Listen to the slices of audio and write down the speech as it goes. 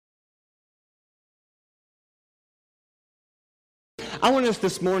I want us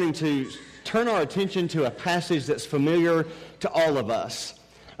this morning to turn our attention to a passage that's familiar to all of us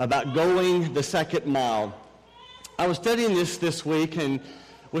about going the second mile. I was studying this week and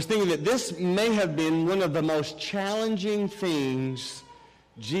was thinking that this may have been one of the most challenging things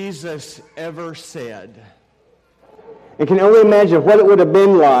Jesus ever said. And can only imagine what it would have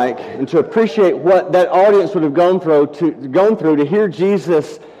been like and to appreciate what that audience would have gone through to hear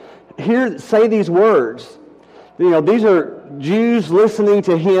Jesus say these words. You know, these are Jews listening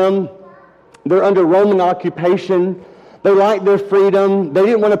to him. They're under Roman occupation. They liked their freedom. They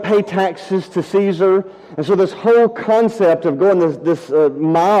didn't want to pay taxes to Caesar. And so this whole concept of going this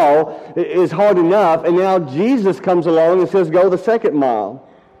mile is hard enough. And now Jesus comes along and says, go the second mile.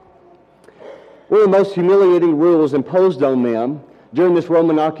 One of the most humiliating rules imposed on them during this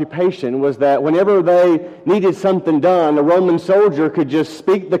Roman occupation was that whenever they needed something done, a Roman soldier could just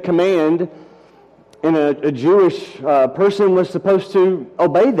speak the command, and a Jewish person was supposed to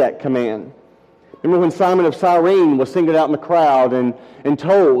obey that command. Remember when Simon of Cyrene was singled out in the crowd and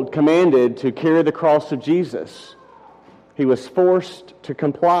commanded to carry the cross of Jesus? He was forced to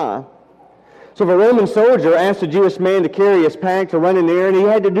comply. So if a Roman soldier asked a Jewish man to carry his pack to run an errand, he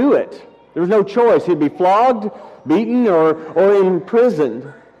had to do it. There was no choice. He'd be flogged, beaten, or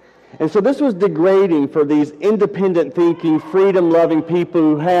imprisoned. And so this was degrading for these independent-thinking, freedom-loving people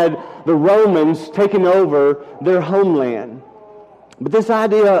who had the Romans taking over their homeland. But this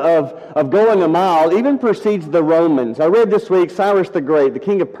idea of going a mile even precedes the Romans. I read this week Cyrus the Great, the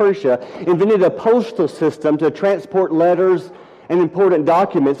king of Persia, invented a postal system to transport letters and important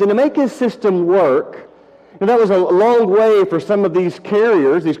documents. And to make his system work, and that was a long way for some of these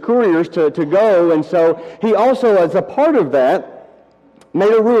carriers, these couriers, to go. And so he also, as a part of that,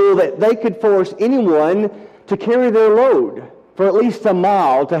 made a rule that they could force anyone to carry their load for at least a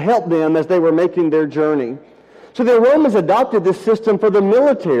mile to help them as they were making their journey. So the Romans adopted this system for the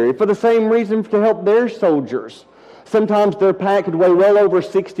military for the same reason, to help their soldiers. Sometimes their pack could weigh well over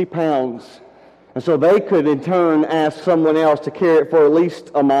 60 pounds. And so they could in turn ask someone else to carry it for at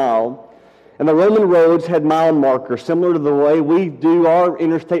least a mile. And the Roman roads had mile markers, similar to the way we do our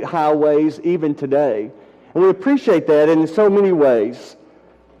interstate highways even today. And we appreciate that in so many ways.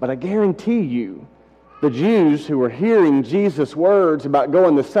 But I guarantee you, the Jews who were hearing Jesus' words about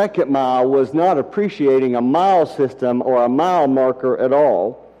going the second mile was not appreciating a mile system or a mile marker at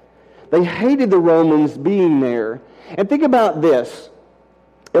all. They hated the Romans being there. And think about this.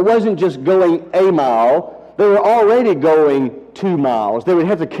 It wasn't just going a mile. They were already going 2 miles. They would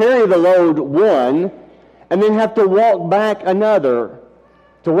have to carry the load one and then have to walk back another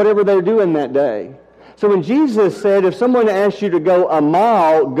to whatever they're doing that day. So when Jesus said, if someone asks you to go a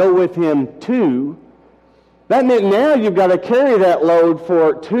mile, go with him 2, that meant now you've got to carry that load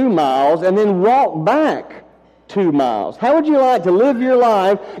for 2 miles and then walk back 2 miles. How would you like to live your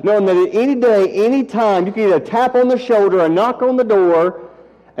life knowing that at any day, any time, you could get a tap on the shoulder, a knock on the door,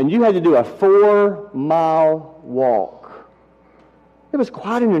 and you had to do a 4-mile walk? It was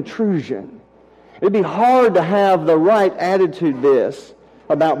quite an intrusion. It'd be hard to have the right attitude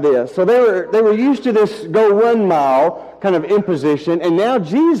about this. So they were used to this go 1 mile kind of imposition, and now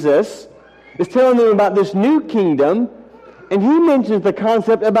Jesus is telling them about this new kingdom, and he mentions the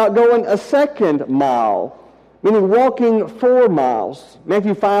concept about going a second mile, meaning walking 4 miles.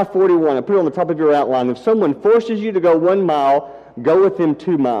 Matthew 5:41, I put it on the top of your outline. If someone forces you to go 1 mile, go with them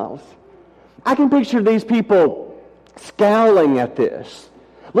 2 miles. I can picture these people scowling at this,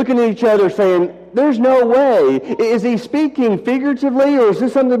 looking at each other saying, there's no way. Is he speaking figuratively, or is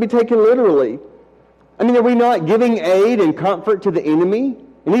this something to be taken literally? I mean, are we not giving aid and comfort to the enemy?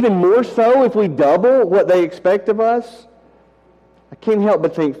 And even more so if we double what they expect of us? I can't help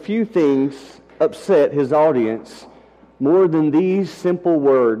but think few things upset his audience more than these simple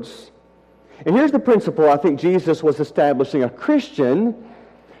words. And here's the principle I think Jesus was establishing. A Christian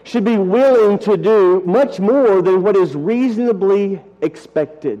should be willing to do much more than what is reasonably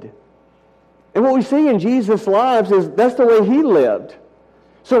expected. And what we see in Jesus' lives is that's the way he lived.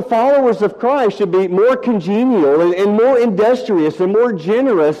 So followers of Christ should be more congenial and more industrious and more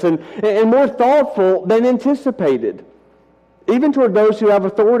generous and more thoughtful than anticipated. Even toward those who have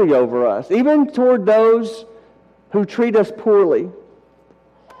authority over us. Even toward those who treat us poorly.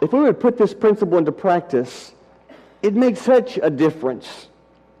 If we would put this principle into practice, it makes such a difference.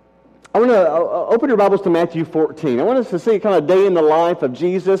 I want to open your Bibles to Matthew 14. I want us to see kind of a day in the life of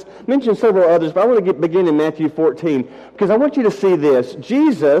Jesus. I mentioned several others, but I want to begin in Matthew 14 because I want you to see this.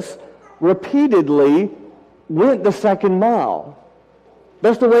 Jesus repeatedly went the second mile.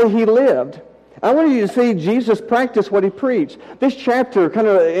 That's the way he lived. I wanted you to see Jesus practice what he preached. This chapter kind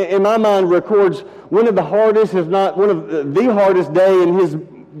of, in my mind, records one of the hardest, if not one of the hardest day in his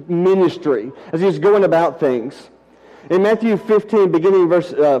ministry as he's going about things. In Matthew 15, beginning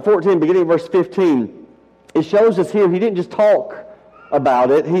verse 14, beginning verse 15, it shows us here he didn't just talk about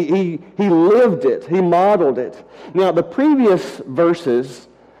it. He lived it. He modeled it. Now, the previous verses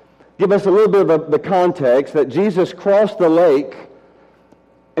give us a little bit of the context that Jesus crossed the lake.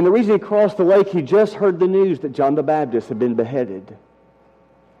 And the reason he crossed the lake, he just heard the news that John the Baptist had been beheaded.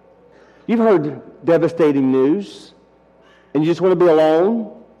 You've heard devastating news, and you just want to be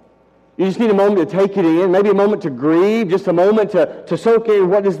alone. You just need a moment to take it in, maybe a moment to grieve, just a moment to soak in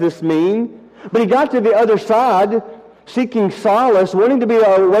what does this mean. But he got to the other side, seeking solace, wanting to be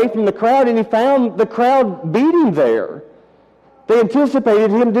away from the crowd, and he found the crowd beating there. They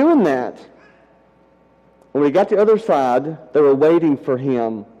anticipated him doing that. When he got to the other side, they were waiting for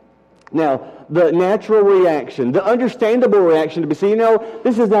him. Now, the natural reaction, the understandable reaction to be saying,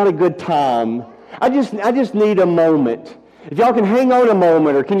 this is not a good time. I just need a moment. If y'all can hang on a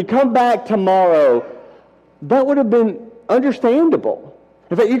moment, or can you come back tomorrow? That would have been understandable.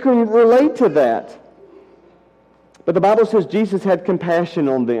 In fact, you can relate to that. But the Bible says Jesus had compassion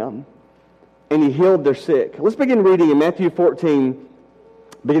on them, and he healed their sick. Let's begin reading in Matthew 14,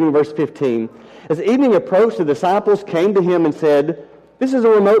 beginning verse 15. As evening approached, the disciples came to him and said, "This is a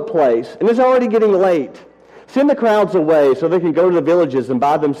remote place, and it's already getting late. Send the crowds away so they can go to the villages and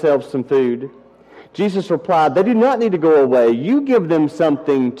buy themselves some food." Jesus replied, "They do not need to go away. You give them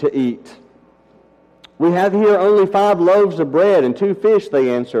something to eat." "We have here only 5 loaves of bread and 2 fish," they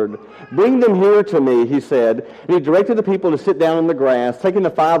answered. "Bring them here to me," he said. And he directed the people to sit down on the grass. Taking the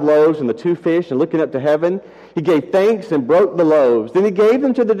 5 loaves and the 2 fish and looking up to heaven, he gave thanks and broke the loaves. Then he gave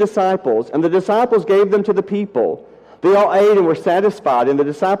them to the disciples, and the disciples gave them to the people. They all ate and were satisfied, and the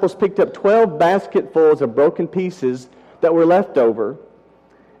disciples picked up 12 basketfuls of broken pieces that were left over.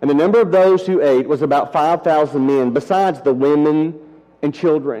 And the number of those who ate was about 5,000 men, besides the women and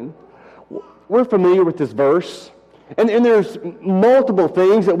children. We're familiar with this verse, and there's multiple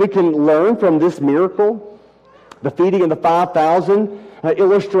things that we can learn from this miracle. The feeding of the 5,000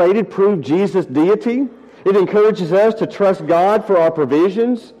 illustrated, proved Jesus' deity. It encourages us to trust God for our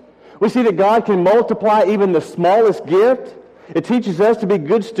provisions. We see that God can multiply even the smallest gift. It teaches us to be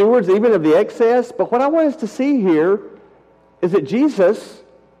good stewards even of the excess. But what I want us to see here is that Jesus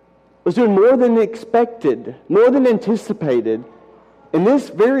was doing more than expected, more than anticipated. In this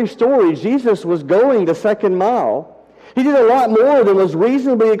very story, Jesus was going the second mile. He did a lot more than was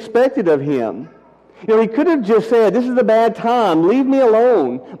reasonably expected of him. He could have just said, "This is a bad time, leave me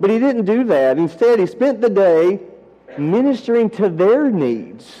alone." But he didn't do that. Instead, he spent the day ministering to their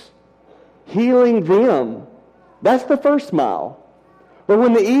needs, healing them. That's the first mile. But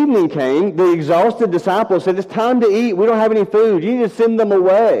when the evening came, the exhausted disciples said, "It's time to eat. We don't have any food. You need to send them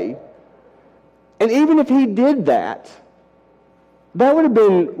away." And even if he did that, that would have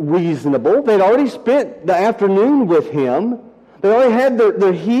been reasonable. They'd already spent the afternoon with him. They already had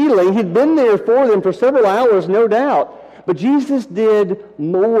their healing. He'd been there for them for several hours, no doubt. But Jesus did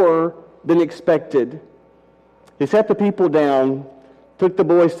more than expected. He sat the people down, took the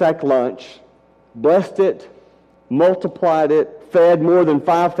boys' sack lunch, blessed it, multiplied it, fed more than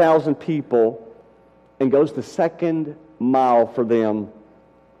 5,000 people, and goes the second mile for them.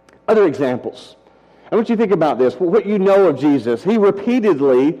 Other examples. I want you to think about this. What you know of Jesus. He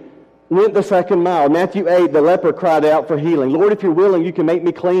repeatedly went the second mile. Matthew 8, the leper cried out for healing. "Lord, if you're willing, you can make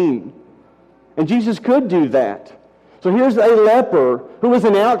me clean." And Jesus could do that. So here's a leper who was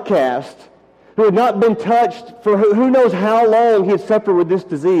an outcast, who had not been touched for who knows how long he had suffered with this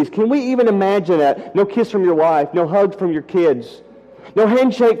disease. Can we even imagine that? No kiss from your wife, no hug from your kids, no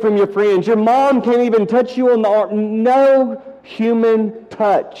handshake from your friends. Your mom can't even touch you on the arm. No human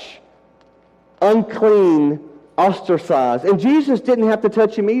touch. Unclean, ostracized. And Jesus didn't have to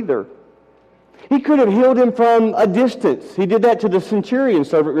touch him either. He could have healed him from a distance. He did that to the centurion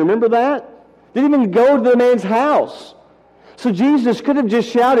servant. Remember that? Didn't even go to the man's house. So Jesus could have just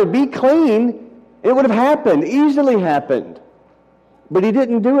shouted, "Be clean." It would have happened, easily happened. But he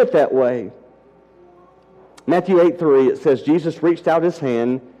didn't do it that way. Matthew 8:3, it says, Jesus reached out his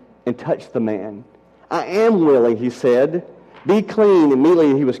hand and touched the man. "I am willing," he said. "Be clean."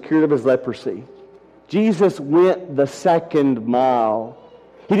 Immediately he was cured of his leprosy. Jesus went the second mile.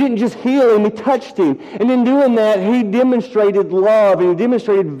 He didn't just heal him, he touched him. And in doing that, he demonstrated love, and he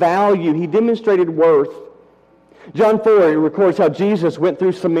demonstrated value, he demonstrated worth. John 4 records how Jesus went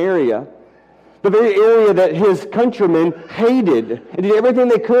through Samaria, the very area that his countrymen hated, and did everything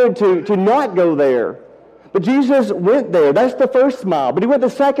they could to not go there. But Jesus went there. That's the first mile. But he went the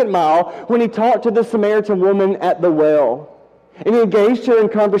second mile when he talked to the Samaritan woman at the well. And he engaged her in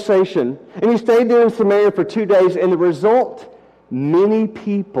conversation. And he stayed there in Samaria for 2 days. And the result, many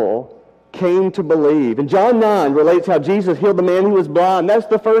people came to believe. And John 9 relates how Jesus healed the man who was blind. That's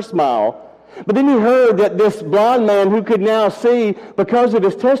the first mile. But then he heard that this blind man who could now see because of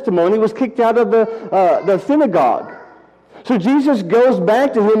his testimony was kicked out of the synagogue. So Jesus goes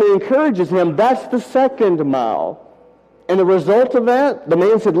back to him and encourages him. That's the second mile. And the result of that, the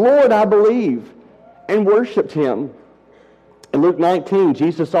man said, "Lord, I believe," and worshiped him. In Luke 19,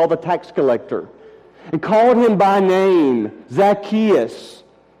 Jesus saw the tax collector and called him by name, Zacchaeus.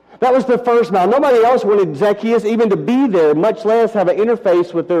 That was the first mile. Nobody else wanted Zacchaeus even to be there, much less have an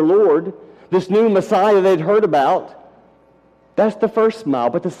interface with their Lord, this new Messiah they'd heard about. That's the first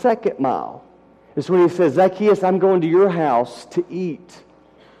mile. But the second mile is when he says, "Zacchaeus, I'm going to your house to eat."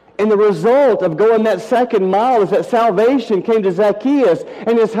 And the result of going that second mile is that salvation came to Zacchaeus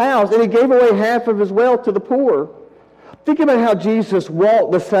and his house, and he gave away half of his wealth to the poor. Think about how Jesus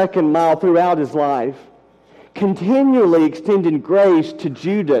walked the second mile throughout his life, continually extending grace to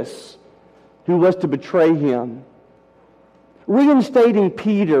Judas, who was to betray him, reinstating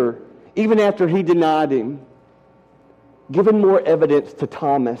Peter even after he denied him, giving more evidence to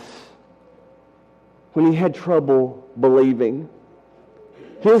Thomas when he had trouble believing.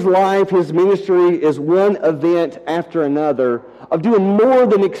 His life, his ministry is one event after another of doing more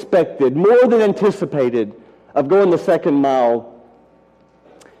than expected, more than anticipated, of going the second mile.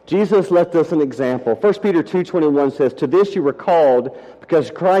 Jesus left us an example. 1 Peter 2:21 says, "To this you were called, because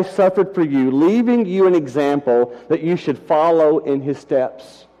Christ suffered for you, leaving you an example that you should follow in his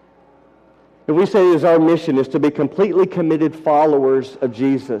steps." And we say it is our mission is to be completely committed followers of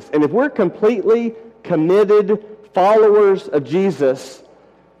Jesus. And if we're completely committed followers of Jesus,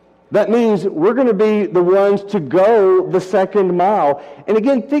 that means we're going to be the ones to go the second mile. And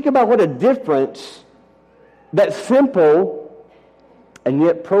again, think about what a difference that simple and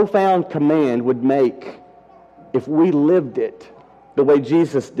yet profound command would make if we lived it the way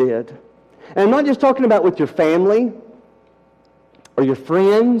Jesus did. And I'm not just talking about with your family or your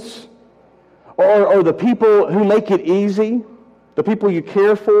friends or the people who make it easy, the people you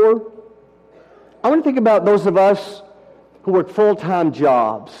care for. I want to think about those of us who work full-time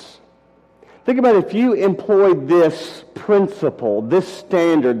jobs. Think about if you employed this principle, this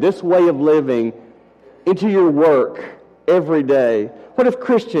standard, this way of living into your work every day. What if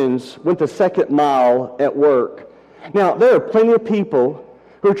Christians went the second mile at work? Now, there are plenty of people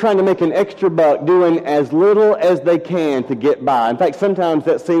who are trying to make an extra buck doing as little as they can to get by. In fact, sometimes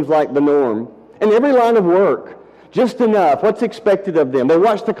that seems like the norm. In every line of work, just enough. What's expected of them? They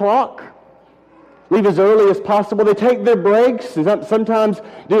watch the clock, leave as early as possible. They take their breaks and sometimes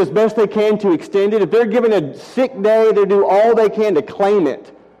do as best they can to extend it. If they're given a sick day, they do all they can to claim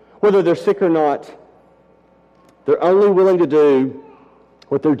it, whether they're sick or not. They're only willing to do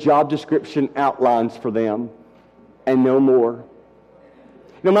what their job description outlines for them and no more.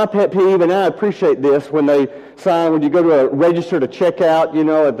 You know, my pet peeve, and I appreciate this, when you go to a register to check out,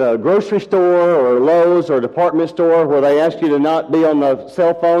 at the grocery store or Lowe's or department store where they ask you to not be on the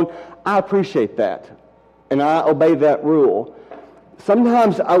cell phone, I appreciate that, and I obey that rule.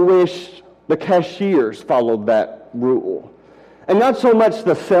 Sometimes I wish the cashiers followed that rule. And not so much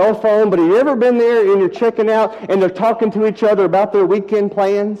the cell phone, but have you ever been there and you're checking out and they're talking to each other about their weekend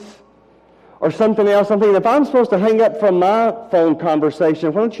plans or something else? I'm thinking, if I'm supposed to hang up from my phone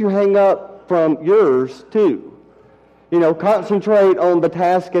conversation, why don't you hang up from yours too? Concentrate on the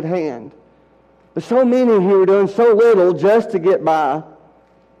task at hand. But so many who are doing so little just to get by.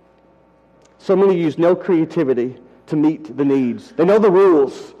 So many use no creativity to meet the needs. They know the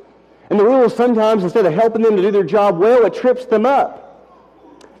rules. And the rules sometimes, instead of helping them to do their job well, it trips them up.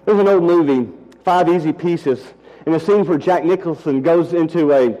 There's an old movie, 5 Easy Pieces, and a scene where Jack Nicholson goes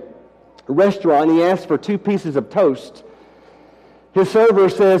into a restaurant and he asks for 2 pieces of toast. His server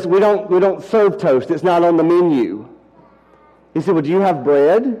says, we don't serve toast. It's not on the menu. He said, "Well, do you have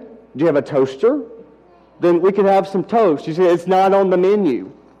bread? Do you have a toaster? Then we could have some toast." He said, "It's not on the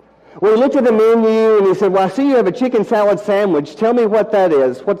menu." Well, he looked at the menu and he said, "Well, I see you have a chicken salad sandwich. Tell me what that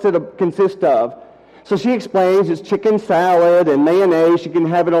is. What's it consist of?" So she explains it's chicken salad and mayonnaise. You can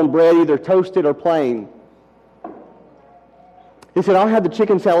have it on bread, either toasted or plain. He said, "I'll have the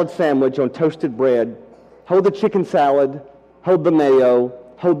chicken salad sandwich on toasted bread. Hold the chicken salad, hold the mayo,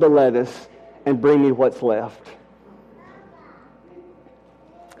 hold the lettuce, and bring me what's left."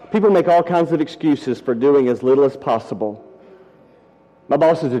 People make all kinds of excuses for doing as little as possible. My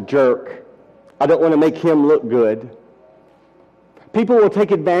boss is a jerk. I don't want to make him look good. People will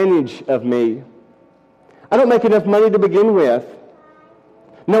take advantage of me. I don't make enough money to begin with.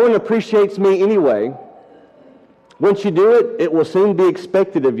 No one appreciates me anyway. Once you do it, it will soon be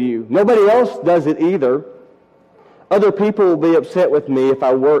expected of you. Nobody else does it either. Other people will be upset with me if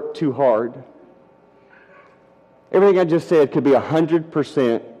I work too hard. Everything I just said could be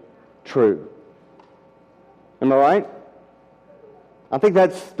 100% true. Am I right? I think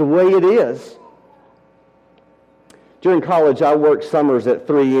that's the way it is. During college, I worked summers at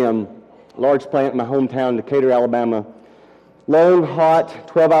 3M, a large plant in my hometown, Decatur, Alabama. Long, hot,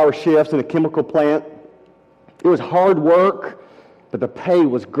 12-hour shifts in a chemical plant. It was hard work, but the pay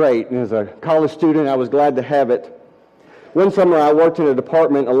was great. And as a college student, I was glad to have it. One summer, I worked in a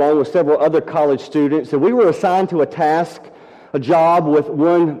department along with several other college students, and we were assigned to a task, a job with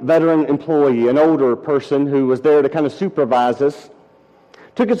one veteran employee, an older person who was there to kind of supervise us.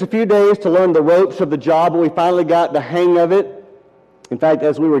 Took us a few days to learn the ropes of the job, but we finally got the hang of it. In fact,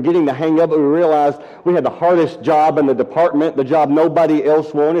 as we were getting the hang of it, we realized we had the hardest job in the department, the job nobody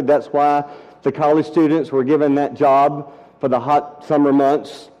else wanted. That's why the college students were given that job for the hot summer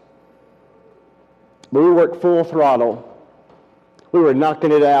months. But we worked full throttle. We were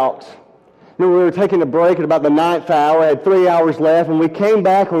knocking it out. We were taking a break at about the 9th hour, had 3 hours left, and we came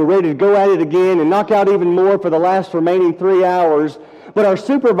back and we were ready to go at it again and knock out even more for the last remaining 3 hours. But our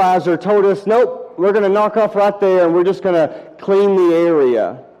supervisor told us, nope, we're going to knock off right there and we're just going to clean the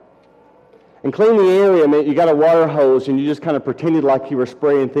area. And clean the area meant you got a water hose and you just kind of pretended like you were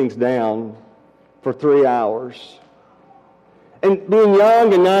spraying things down for 3 hours. And being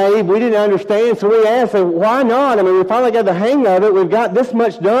young and naive, we didn't understand, so we asked, why not? I mean, we finally got the hang of it. We've got this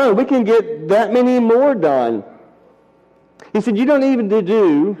much done. We can get that many more done. He said, you don't need to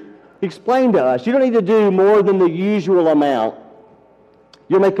do, he explained to us, you don't need to do more than the usual amount.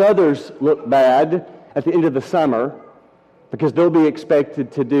 You'll make others look bad at the end of the summer because they'll be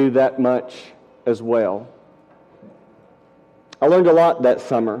expected to do that much as well. I learned a lot that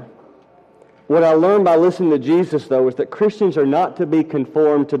summer. What I learned by listening to Jesus, though, is that Christians are not to be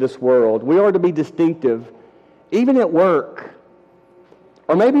conformed to this world. We are to be distinctive, even at work.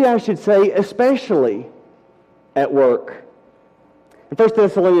 Or maybe I should say, especially at work. In 1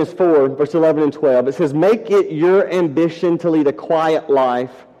 Thessalonians 4, verse 11 and 12, it says, make it your ambition to lead a quiet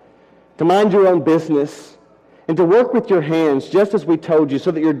life, to mind your own business, and to work with your hands, just as we told you,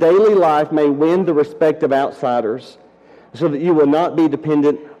 so that your daily life may win the respect of outsiders, so that you will not be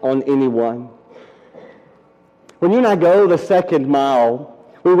dependent on anyone. When you and I go the second mile,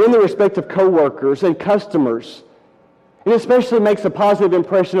 we win the respect of coworkers and customers. It especially makes a positive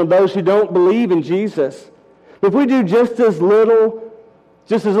impression on those who don't believe in Jesus. If we do just as little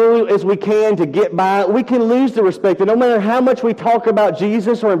as we can to get by, we can lose the respect. And no matter how much we talk about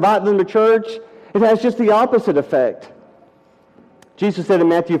Jesus or invite them to church, it has just the opposite effect. Jesus said in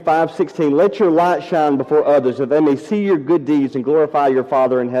Matthew 5:16, let your light shine before others, that they may see your good deeds and glorify your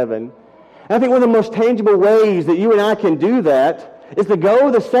Father in heaven. And I think one of the most tangible ways that you and I can do that is to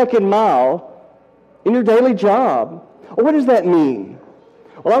go the second mile in your daily job. Well, what does that mean?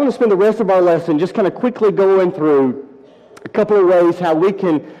 Well, I'm going to spend the rest of our lesson just kind of quickly going through a couple of ways how we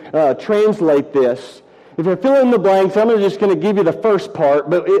can translate this. If you're filling in the blanks, I'm just going to give you the first part,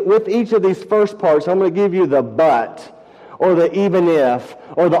 but with each of these first parts, I'm going to give you the but, or the even if,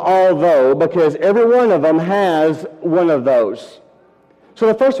 or the although, because every one of them has one of those. So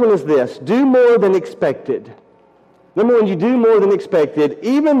the first one is this: do more than expected. Number one, you do more than expected,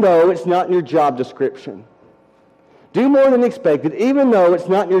 even though it's not in your job description. Do more than expected, even though it's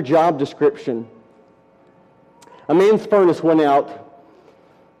not in your job description. A man's furnace went out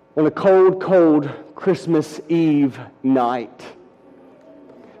on a cold, cold Christmas Eve night.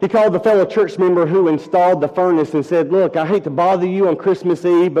 He called the fellow church member who installed the furnace and said, look, I hate to bother you on Christmas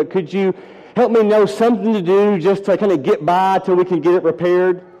Eve, but could you help me know something to do just to kind of get by till we can get it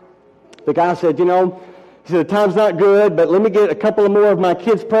repaired? The guy said, he said, the time's not good, but let me get a couple of more of my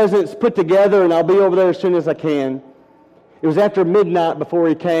kids' presents put together and I'll be over there as soon as I can. It was after midnight before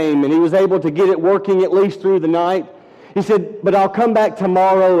he came, and he was able to get it working at least through the night. He said, but I'll come back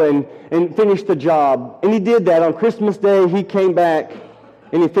tomorrow and finish the job. And he did that. On Christmas Day, he came back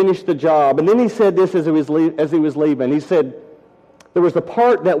and he finished the job. And then he said this as he was leaving. He said, there was the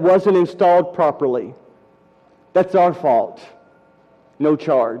part that wasn't installed properly. That's our fault. No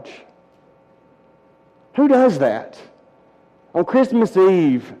charge. Who does that? On Christmas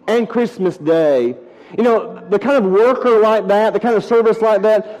Eve and Christmas Day, the kind of worker like that, the kind of service like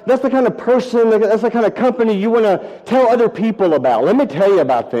that, that's the kind of person, that's the kind of company you want to tell other people about. Let me tell you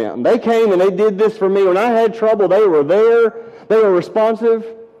about them. They came and they did this for me. When I had trouble, they were there. They were responsive.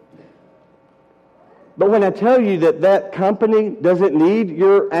 But when I tell you that that company doesn't need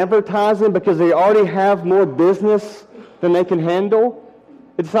your advertising because they already have more business than they can handle,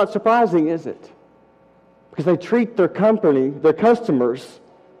 it's not surprising, is it? Because they treat their company, their customers,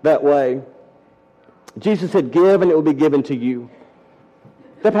 that way. Jesus said, give and it will be given to you.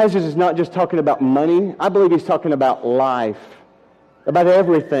 That passage is not just talking about money. I believe he's talking about life, about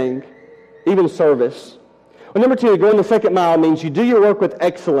everything, even service. Well, number two, going the second mile means you do your work with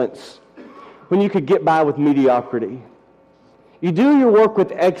excellence when you could get by with mediocrity. You do your work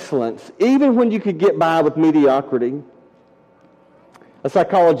with excellence, even when you could get by with mediocrity. A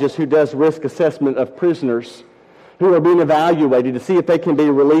psychologist who does risk assessment of prisoners who are being evaluated to see if they can be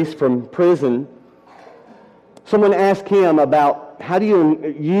released from prison, someone asked him about how do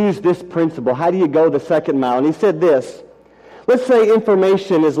you use this principle? How do you go the second mile? And he said this, let's say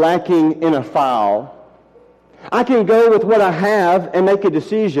information is lacking in a file. I can go with what I have and make a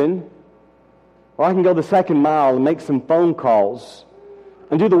decision, or I can go the second mile and make some phone calls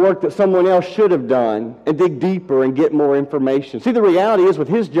and do the work that someone else should have done and dig deeper and get more information. See, the reality is with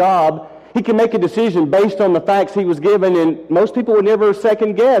his job, he can make a decision based on the facts he was given, and most people would never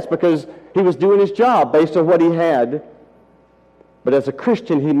second guess because he was doing his job based on what he had. But as a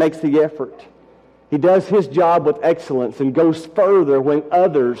Christian, he makes the effort. He does his job with excellence and goes further when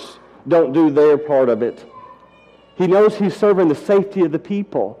others don't do their part of it. He knows he's serving the safety of the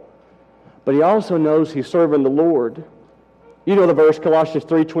people, but he also knows he's serving the Lord. You know the verse, Colossians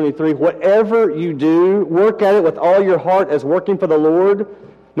 3:23, whatever you do, work at it with all your heart as working for the Lord,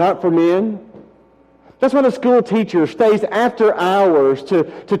 not for men. That's why the school teacher stays after hours to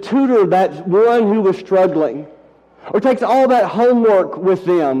tutor that one who was struggling, or takes all that homework with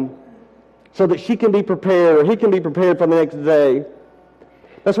them so that she can be prepared or he can be prepared for the next day.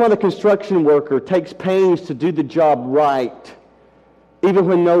 That's why the construction worker takes pains to do the job right, even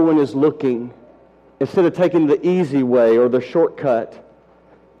when no one is looking, instead of taking the easy way or the shortcut.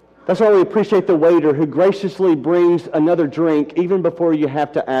 That's why we appreciate the waiter who graciously brings another drink even before you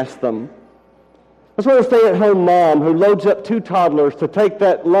have to ask them. That's why the stay-at-home mom who loads up 2 toddlers to take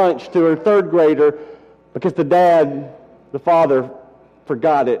that lunch to her 3rd grader because the father,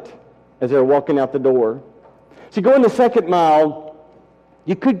 forgot it as they were walking out the door. See, going the second mile,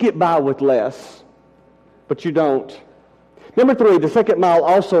 you could get by with less, but you don't. Number 3, the second mile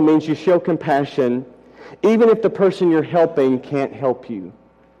also means you show compassion even if the person you're helping can't help you.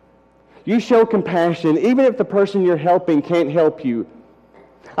 You show compassion even if the person you're helping can't help you.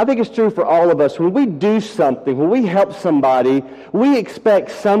 I think it's true for all of us. When we do something, when we help somebody, we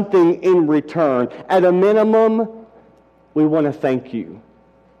expect something in return. At a minimum, we want to thank you.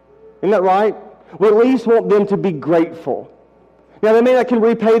 Isn't that right? We at least want them to be grateful. Now, they may not can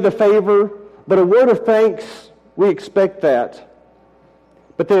repay the favor, but a word of thanks, we expect that.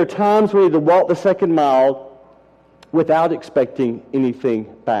 But there are times we need to walk the second mile without expecting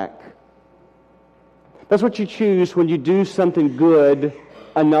anything back. That's what you choose when you do something good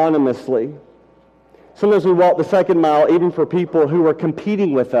anonymously. Sometimes we walk the second mile even for people who are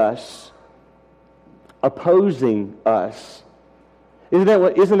competing with us, opposing us. Isn't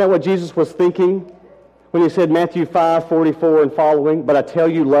that what Jesus was thinking when he said, Matthew 5:44 and following, but I tell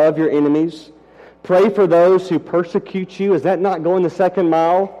you, love your enemies. Pray for those who persecute you. Is that not going the second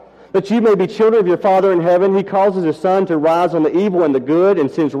mile? That you may be children of your Father in heaven. He causes his sun to rise on the evil and the good and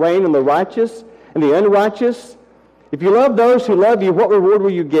sends rain on the righteous and the unrighteous. If you love those who love you, what reward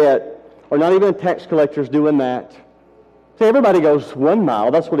will you get? Or not even tax collectors doing that. See, everybody goes 1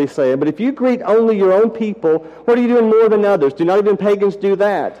 mile. That's what he's saying. But if you greet only your own people, what are you doing more than others? Do not even pagans do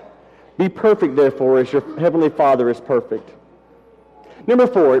that? Be perfect, therefore, as your heavenly Father is perfect. Number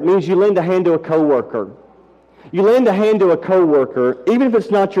 4, it means you lend a hand to a coworker. You lend a hand to a coworker, even if it's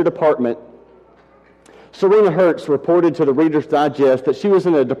not your department. Serena Hertz reported to the Reader's Digest that she was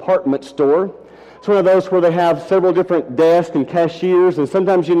in a department store. It's one of those where they have several different desks and cashiers, and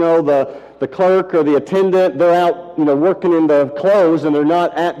sometimes, the clerk or the attendant, they're out, working in the clothes, and they're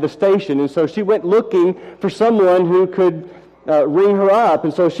not at the station. And so she went looking for someone who could ring her up.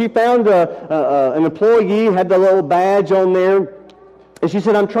 And so she found an employee, had the little badge on there, and she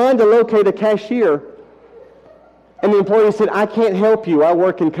said, I'm trying to locate a cashier. And the employee said, I can't help you. I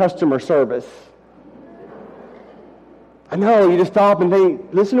work in customer service. I know, you just stop and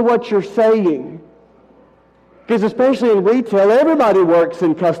think, listen to what you're saying. Because especially in retail, everybody works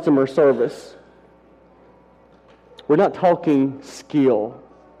in customer service. We're not talking skill.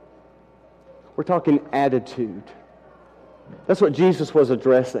 We're talking attitude. That's what Jesus was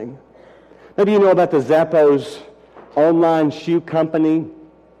addressing. Maybe you know about the Zappos online shoe company.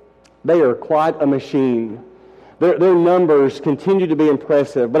 They are quite a machine. Their numbers continue to be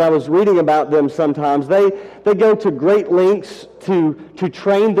impressive. But I was reading about them sometimes. They go to great lengths to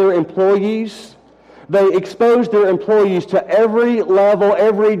train their employees. They expose their employees to every level,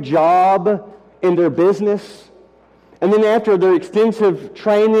 every job in their business. And then after their extensive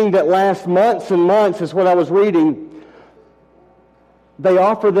training that lasts months and months, is what I was reading, they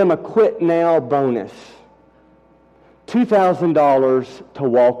offer them a quit now bonus. $2,000 to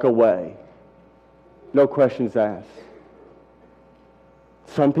walk away. No questions asked.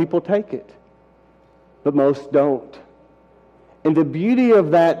 Some people take it, but most don't. And the beauty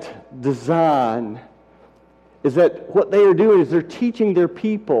of that design is that what they are doing is they're teaching their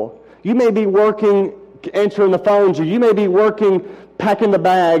people. You may be working answering the phones, or you may be working packing the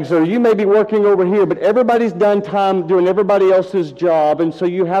bags, or you may be working over here, but everybody's done time doing everybody else's job, and so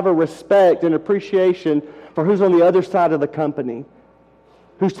you have a respect and appreciation for who's on the other side of the company.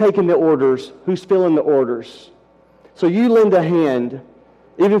 Who's taking the orders? Who's filling the orders? So you lend a hand,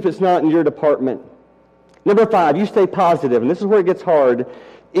 even if it's not in your department. Number 5, you stay positive. And this is where it gets hard.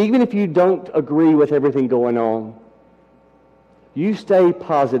 Even if you don't agree with everything going on, you stay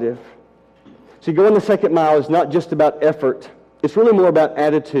positive. So going the second mile is not just about effort. It's really more about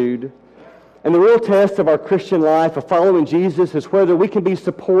attitude. And the real test of our Christian life, of following Jesus, is whether we can be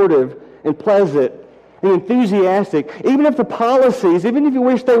supportive and pleasant and enthusiastic, even if the policies, even if you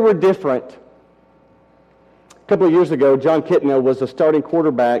wish they were different. A couple of years ago, John Kitna was a starting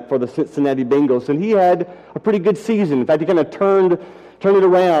quarterback for the Cincinnati Bengals, and he had a pretty good season. In fact, he kind of turned it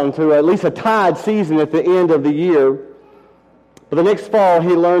around to at least a tied season at the end of the year. But the next fall, he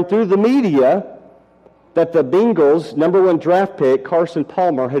learned through the media that the Bengals' number 1 draft pick, Carson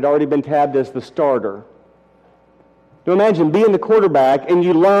Palmer, had already been tabbed as the starter. Now imagine being the quarterback and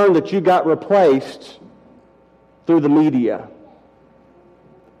you learn that you got replaced through the media.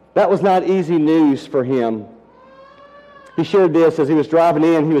 That was not easy news for him. He shared this as he was driving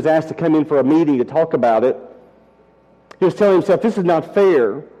in. He was asked to come in for a meeting to talk about it. He was telling himself, this is not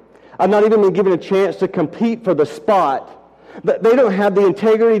fair. I've not even been given a chance to compete for the spot. But they don't have the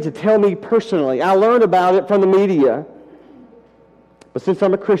integrity to tell me personally. I learned about it from the media. But since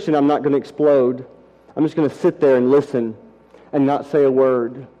I'm a Christian, I'm not going to explode. I'm just going to sit there and listen and not say a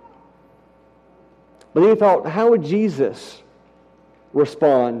word. But then he thought, how would Jesus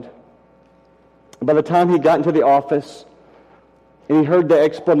respond? By the time he got into the office and he heard the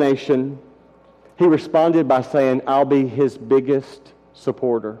explanation, he responded by saying, I'll be his biggest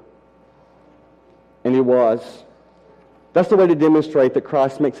supporter. And he was. That's the way to demonstrate that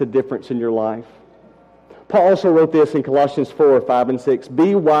Christ makes a difference in your life. Paul also wrote this in Colossians 4, 5, and 6.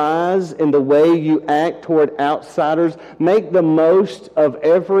 Be wise in the way you act toward outsiders. Make the most of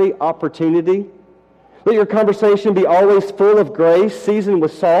every opportunity. Let your conversation be always full of grace, seasoned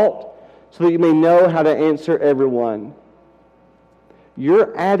with salt, so that you may know how to answer everyone.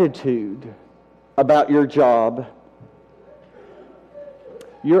 Your attitude about your job,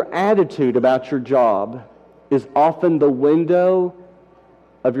 is often the window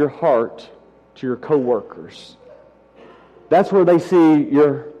of your heart to your coworkers. That's where they see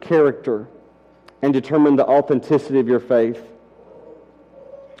your character and determine the authenticity of your faith.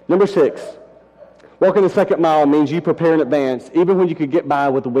 Number 6, walking the second mile means you prepare in advance, even when you could get by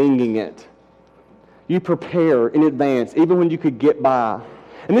with winging it. You prepare in advance, even when you could get by.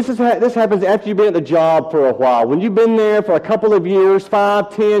 And this happens after you've been at the job for a while. When you've been there for a couple of years,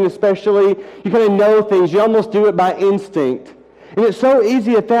 5, 10 especially, you kind of know things. You almost do it by instinct. And it's so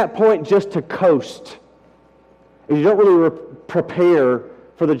easy at that point just to coast. And you don't really prepare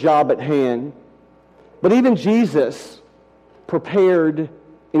for the job at hand. But even Jesus prepared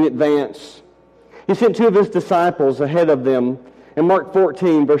in advance. He sent 2 of his disciples ahead of them. In Mark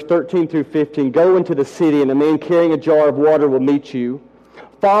 14, verse 13 through 15, go into the city, and a man carrying a jar of water will meet you.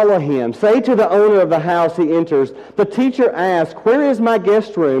 Follow him. Say to the owner of the house he enters, the teacher asks, where is my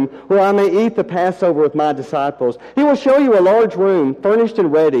guest room where I may eat the Passover with my disciples? He will show you a large room, furnished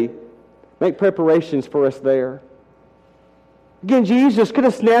and ready. Make preparations for us there. Again, Jesus could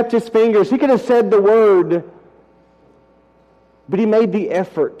have snapped his fingers. He could have said the word. But he made the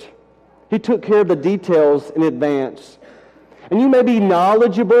effort. He took care of the details in advance. And you may be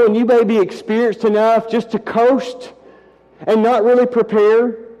knowledgeable and you may be experienced enough just to coast and not really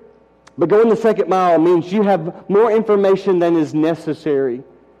prepare. But going the second mile means you have more information than is necessary.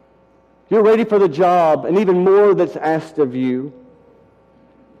 You're ready for the job and even more that's asked of you.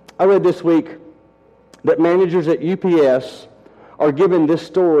 I read this week that managers at UPS are given this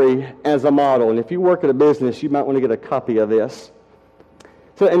story as a model. And if you work at a business, you might want to get a copy of this.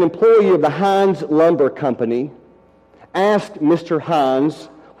 So an employee of the Hines Lumber Company asked Mr. Hines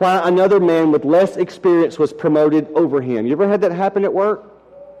why another man with less experience was promoted over him. You ever had that happen at work?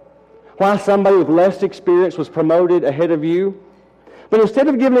 Why somebody with less experience was promoted ahead of you? But instead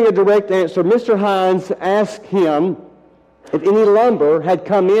of giving a direct answer, Mr. Hines asked him if any lumber had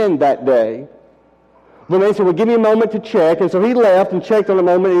come in that day. The man said, well, give me a moment to check. And so he left and checked on a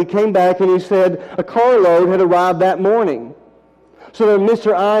moment, and he came back and he said a carload had arrived that morning. So then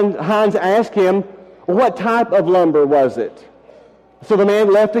Mr. Hines asked him, well, what type of lumber was it? So the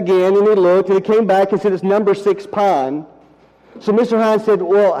man left again, and he looked, and he came back and said, it's number 6 pine. So Mr. Hines said,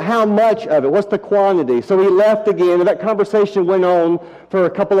 well, how much of it? What's the quantity? So he left again, and that conversation went on for a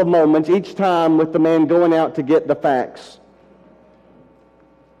couple of moments, each time with the man going out to get the facts.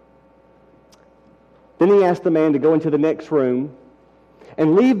 Then he asked the man to go into the next room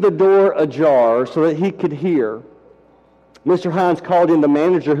and leave the door ajar so that he could hear. Mr. Hines called in the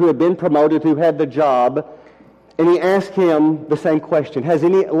manager who had been promoted, who had the job, and he asked him the same question. Has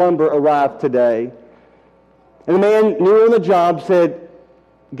any lumber arrived today? And the man new on the job said,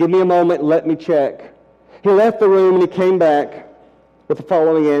 give me a moment, let me check. He left the room and he came back with the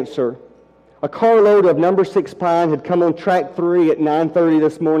following answer. A carload of number 6 pine had come on track 3 at 9:30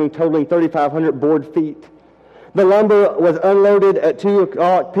 this morning, totaling 3,500 board feet. The lumber was unloaded at 2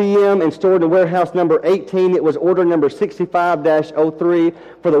 o'clock p.m. and stored in warehouse number 18. It was order number 65-03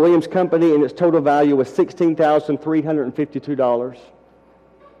 for the Williams Company, and its total value was $16,352.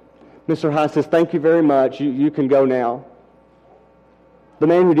 Mr. Hines says, thank you very much. You can go now. The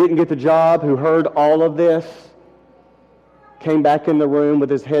man who didn't get the job, who heard all of this, came back in the room with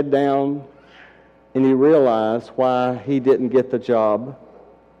his head down, and he realized why he didn't get the job.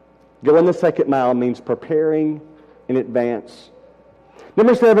 Going the second mile means preparing in advance.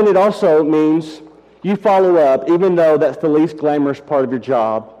 Number 7, it also means you follow up, even though that's the least glamorous part of your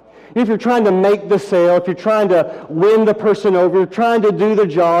job. If you're trying to make the sale, if you're trying to win the person over, you're trying to do the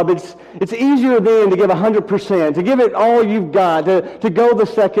job, it's easier then to give 100%, to give it all you've got, to go the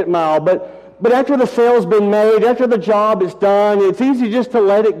second mile. But after the sale's been made, after the job is done, it's easy just to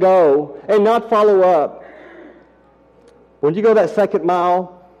let it go and not follow up. When you go that second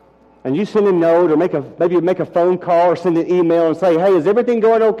mile and you send a note or maybe make a phone call or send an email and say, hey, is everything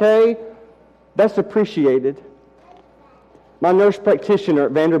going okay? That's appreciated. My nurse practitioner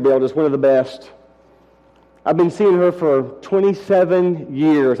at Vanderbilt is one of the best. I've been seeing her for 27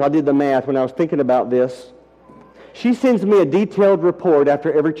 years. I did the math when I was thinking about this. She sends me a detailed report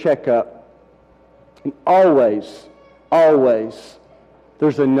after every checkup. And always,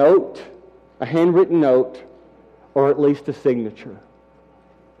 there's a note, a handwritten note, or at least a signature.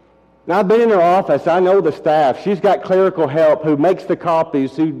 Now, I've been in her office. I know the staff. She's got clerical help who makes the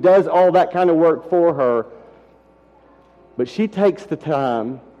copies, who does all that kind of work for her. But she takes the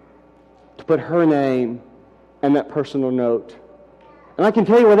time to put her name and that personal note. And I can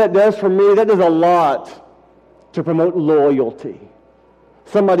tell you what that does for me. That does a lot to promote loyalty.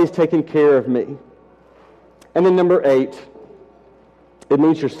 Somebody's taking care of me. And then number 8, it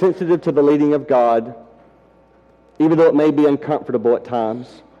means you're sensitive to the leading of God, even though it may be uncomfortable at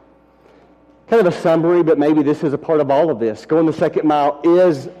times. Kind of a summary, but maybe this is a part of all of this. Going the second mile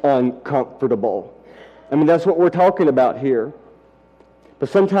is uncomfortable. I mean, that's what we're talking about here. But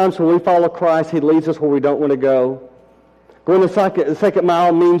sometimes when we follow Christ, He leads us where we don't want to go. Going the second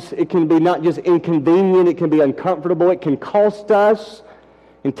mile means it can be not just inconvenient, it can be uncomfortable, it can cost us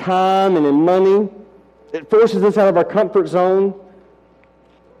in time and in money. It forces us out of our comfort zone.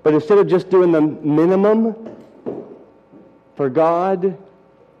 But instead of just doing the minimum for God,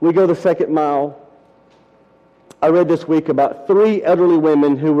 we go the second mile. I read this week about 3 elderly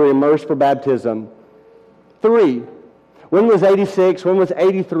women who were immersed for baptism. 3. One was 86, one was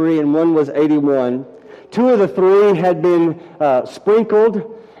 83, and one was 81. 2 of the 3 had been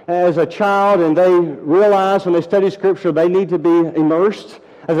sprinkled as a child, and they realized when they studied Scripture they need to be immersed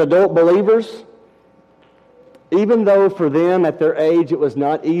as adult believers. Even though for them at their age it was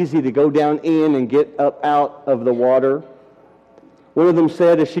not easy to go down in and get up out of the water. One of them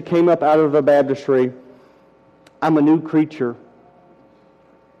said as she came up out of the baptistry, I'm a new creature.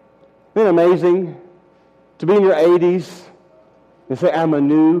 Isn't it amazing to be in your 80s and say, I'm a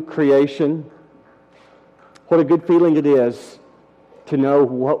new creation? What a good feeling it is to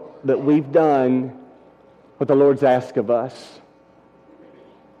know that we've done what the Lord's asked of us.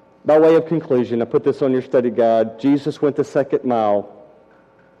 By way of conclusion, I put this on your study guide. Jesus went the second mile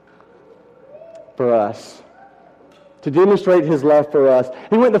for us to demonstrate His love for us.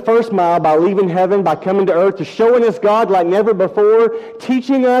 He went the first mile by leaving heaven, by coming to earth, to showing us God like never before,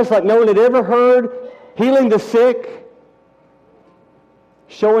 teaching us like no one had ever heard, healing the sick,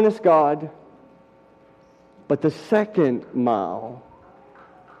 showing us God. But the second mile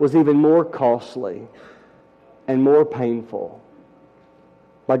was even more costly and more painful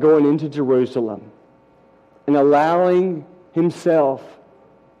by going into Jerusalem and allowing himself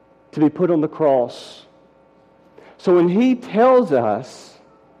to be put on the cross. So when he tells us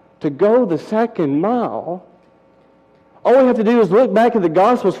to go the second mile, all we have to do is look back at the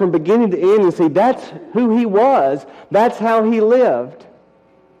Gospels from beginning to end and see that's who he was, that's how he lived.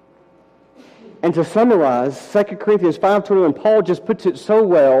 And to summarize, 2 Corinthians 5:21, Paul just puts it so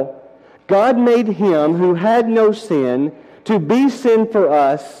well. God made him who had no sin to be sin for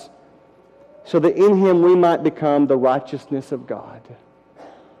us, so that in him we might become the righteousness of God.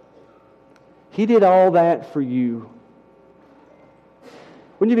 He did all that for you.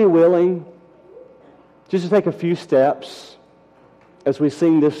 Wouldn't you be willing just to take a few steps as we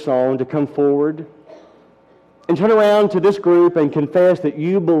sing this song to come forward and turn around to this group and confess that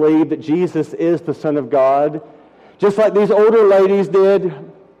you believe that Jesus is the Son of God, just like these older ladies did?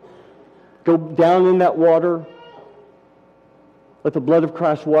 Go down in that water. Let the blood of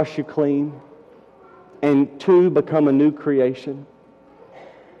Christ wash you clean. And two, become a new creation.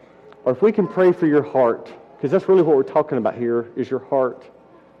 Or if we can pray for your heart, because that's really what we're talking about here, is your heart,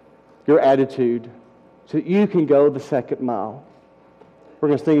 your attitude, so that you can go the second mile. We're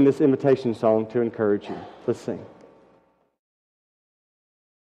going to sing this invitation song to encourage you. Let's sing.